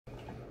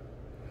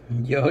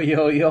Yo,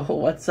 yo, yo,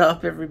 what's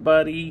up,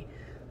 everybody?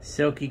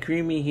 Silky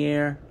Creamy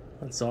here.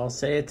 Let's all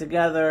say it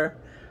together.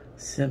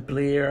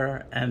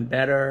 Simpler and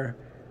better.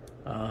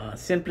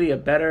 Simply a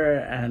better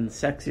and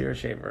sexier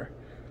shaver.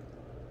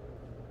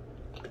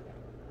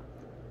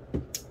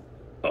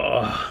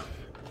 Oh,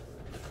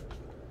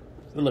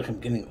 look, I'm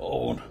getting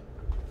old.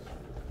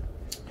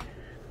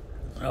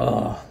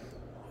 Oh,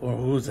 or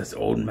who's this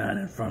old man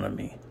in front of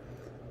me?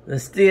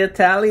 This the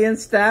Italian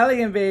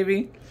stallion,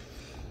 baby.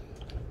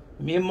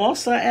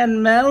 Mimosa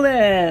and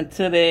melon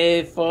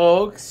today,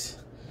 folks.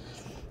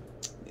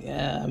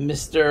 Yeah,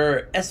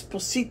 Mr.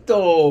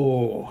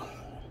 Esposito.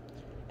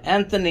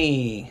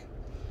 Anthony.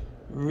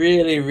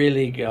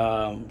 Really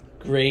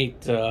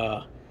great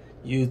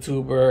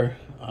YouTuber.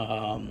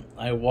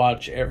 I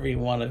watch every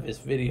one of his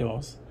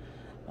videos.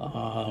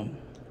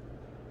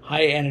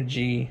 High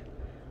energy.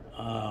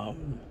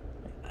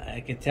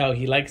 I can tell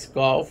he likes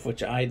golf,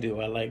 which I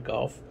do. I like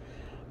golf.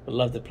 Would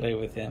love to play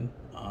with him.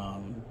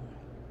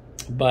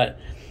 But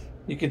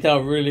you can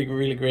tell really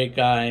great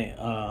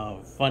guy,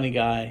 funny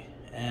guy,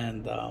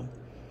 and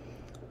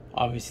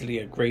obviously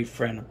a great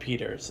friend of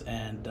Peter's,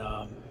 and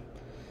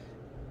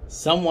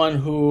someone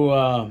who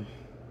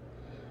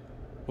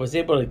was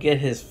able to get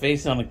his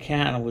face on a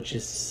can, which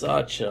is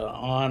such an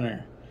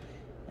honor.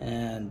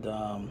 And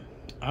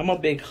I'm a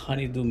big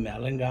Honeydew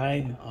Melon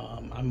guy.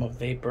 I'm a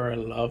vapor. I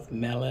love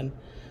melon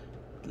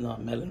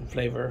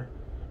flavor,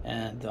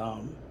 and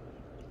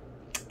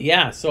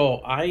yeah.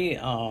 So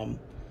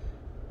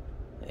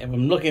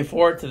I'm looking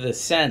forward to the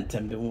scent.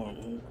 I've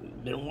been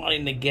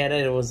wanting to get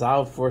it. It was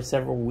out for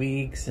several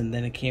weeks, and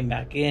then it came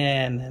back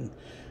in, and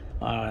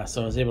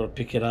so I was able to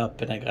pick it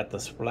up, and I got the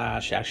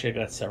splash. Actually, I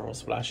got several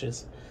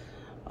splashes.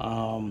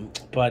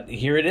 But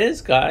here it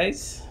is,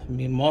 guys.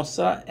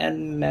 Mimosa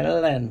and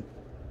melon.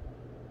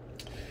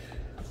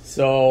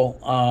 So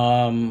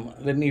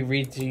let me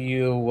read to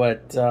you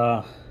what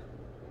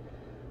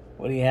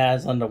he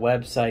has on the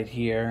website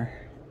here.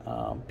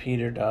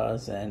 Peter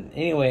does, and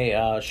anyway,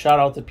 shout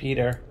out to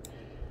Peter.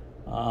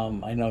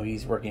 I know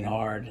he's working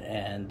hard,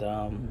 and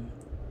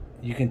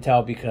you can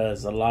tell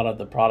because a lot of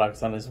the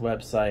products on his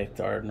website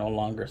are no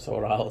longer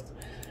sold out.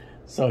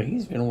 So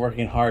he's been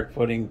working hard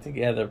putting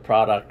together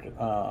product,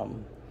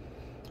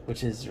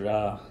 which is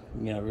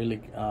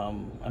really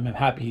I'm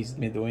happy he's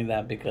been doing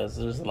that, because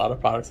there's a lot of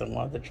products I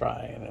wanted to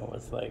try and it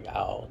was like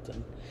out.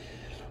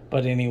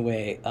 But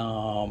anyway,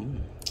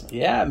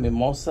 yeah,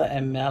 Mimosa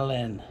and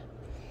melon.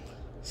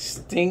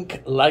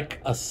 Stink like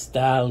a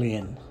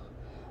stallion.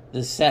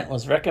 This scent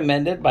was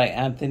recommended by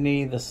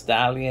Anthony the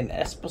Stallion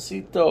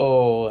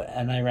Esposito,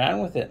 and I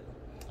ran with it.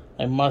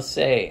 I must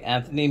say,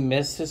 Anthony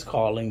missed his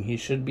calling. He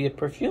should be a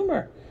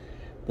perfumer.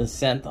 The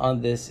scent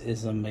on this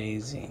is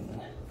amazing.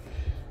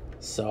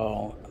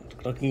 So,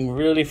 looking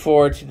really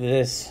forward to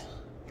this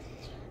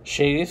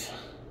shave.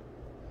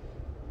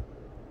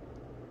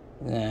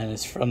 And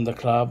it's from the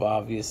club,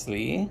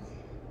 obviously.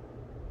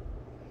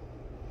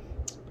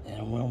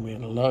 And when we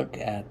look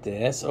at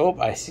this, oh,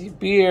 I see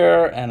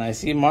beer and I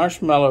see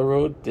marshmallow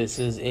root. This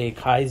is a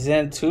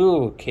Kaizen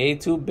 2,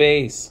 K2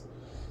 base.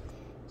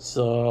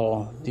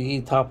 So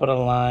the top of the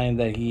line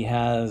that he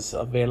has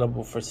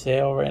available for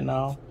sale right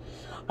now.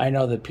 I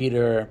know that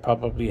Peter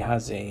probably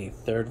has a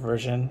third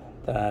version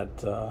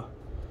that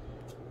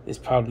is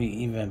probably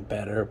even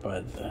better,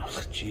 but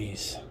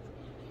jeez.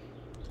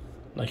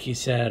 Like he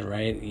said,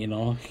 right? You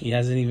know, he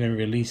hasn't even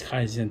released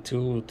Kaizen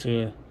 2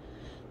 to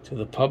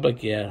the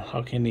public yet.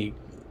 How can he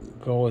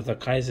go with a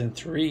Kaizen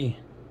 3?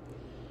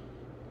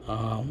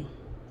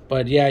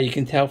 But yeah, you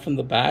can tell from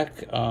the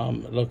back,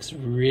 it looks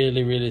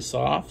really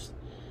soft.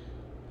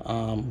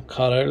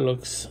 Color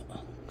looks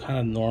kind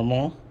of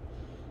normal,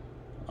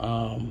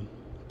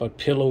 but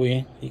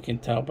pillowy. You can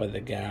tell by the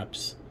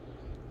gaps.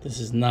 This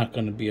is not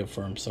going to be a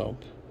firm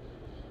soap.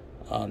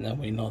 Then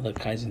we know that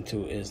Kaizen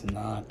 2 is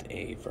not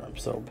a firm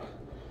soap.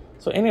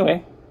 So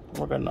anyway,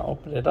 we're going to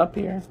open it up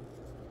here.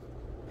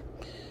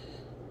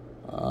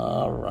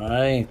 All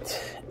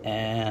right,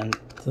 and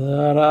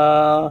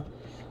ta-da!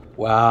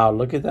 Wow,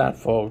 look at that,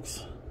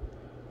 folks.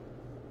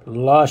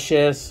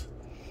 Luscious.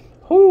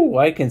 Whoo,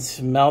 I can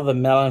smell the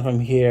melon from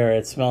here.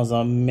 It smells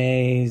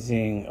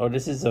amazing. Oh,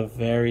 this is a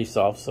very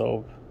soft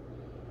soap.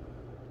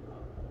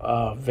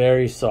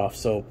 Very soft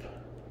soap.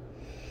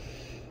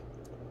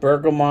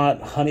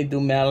 Bergamot,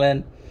 honeydew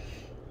melon.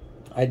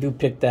 I do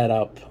pick that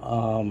up.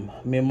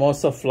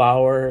 Mimosa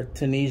flower,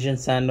 Tunisian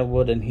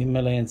sandalwood, and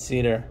Himalayan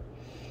cedar.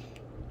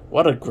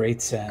 What a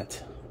great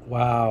scent.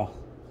 Wow.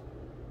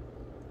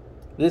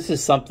 This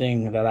is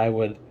something that I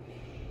would...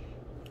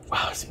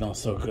 Wow, it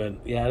smells so good.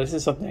 Yeah, this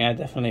is something I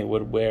definitely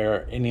would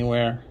wear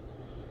anywhere.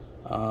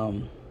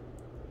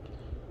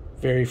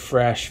 Very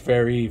fresh,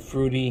 very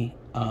fruity.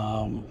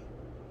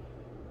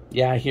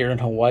 Yeah, here in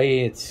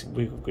Hawaii,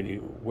 we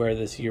could wear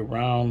this year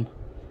round.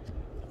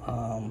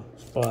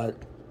 But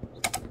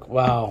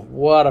wow,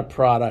 what a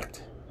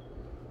product.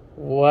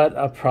 What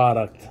a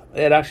product.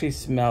 It actually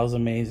smells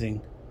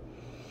amazing.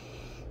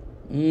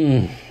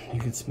 You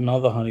can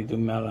smell the honeydew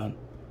melon.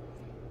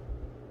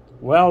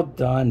 Well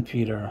done,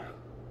 Peter.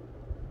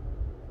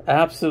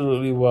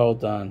 Absolutely well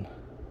done.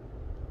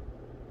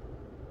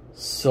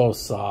 So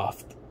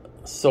soft,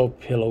 so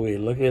pillowy.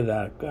 Look at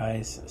that,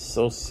 guys.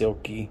 So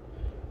silky,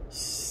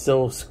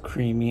 so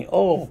creamy.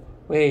 Oh,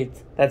 wait,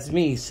 that's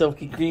me,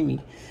 silky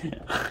creamy.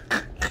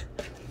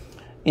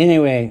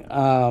 Anyway,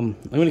 I'm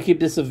gonna keep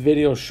this a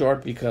video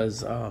short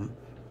because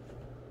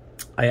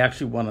I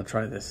actually want to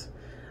try this,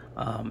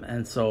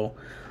 and so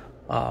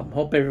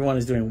hope everyone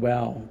is doing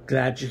well.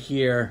 Glad you're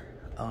here.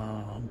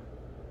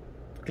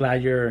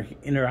 Glad you're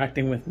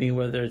interacting with me,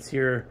 whether it's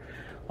here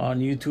on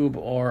YouTube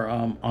or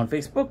on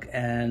Facebook,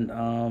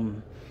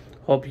 and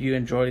hope you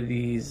enjoy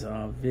these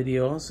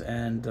videos.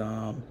 And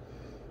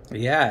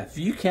yeah, if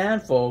you can,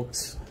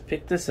 folks,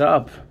 pick this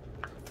up.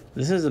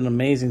 This is an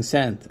amazing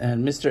scent.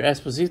 And Mr.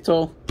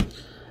 Esposito,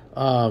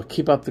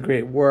 keep up the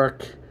great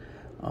work.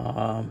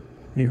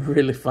 You're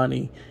really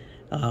funny.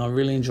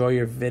 Really enjoy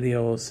your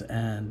videos,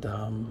 and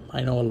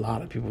I know a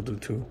lot of people do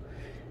too.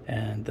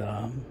 And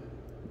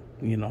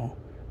you know,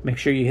 make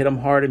sure you hit them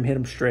hard and hit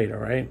them straight, all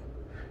right?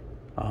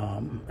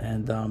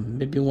 And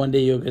maybe one day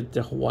you'll get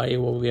to Hawaii,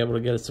 we'll be able to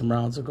get some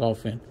rounds of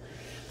golf in.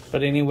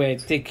 But anyway,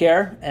 take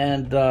care,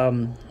 and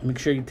make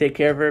sure you take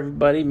care of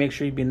everybody. Make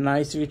sure you be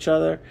nice to each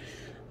other.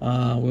 We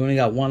only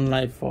got one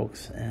life,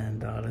 folks,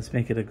 and let's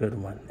make it a good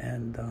one.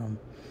 And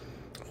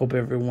hope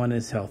everyone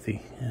is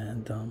healthy.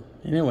 And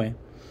anyway,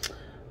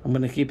 I'm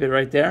going to keep it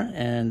right there,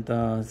 and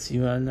see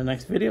you in the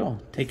next video.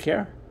 Take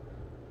care.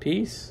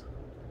 Peace.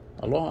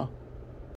 Aloha.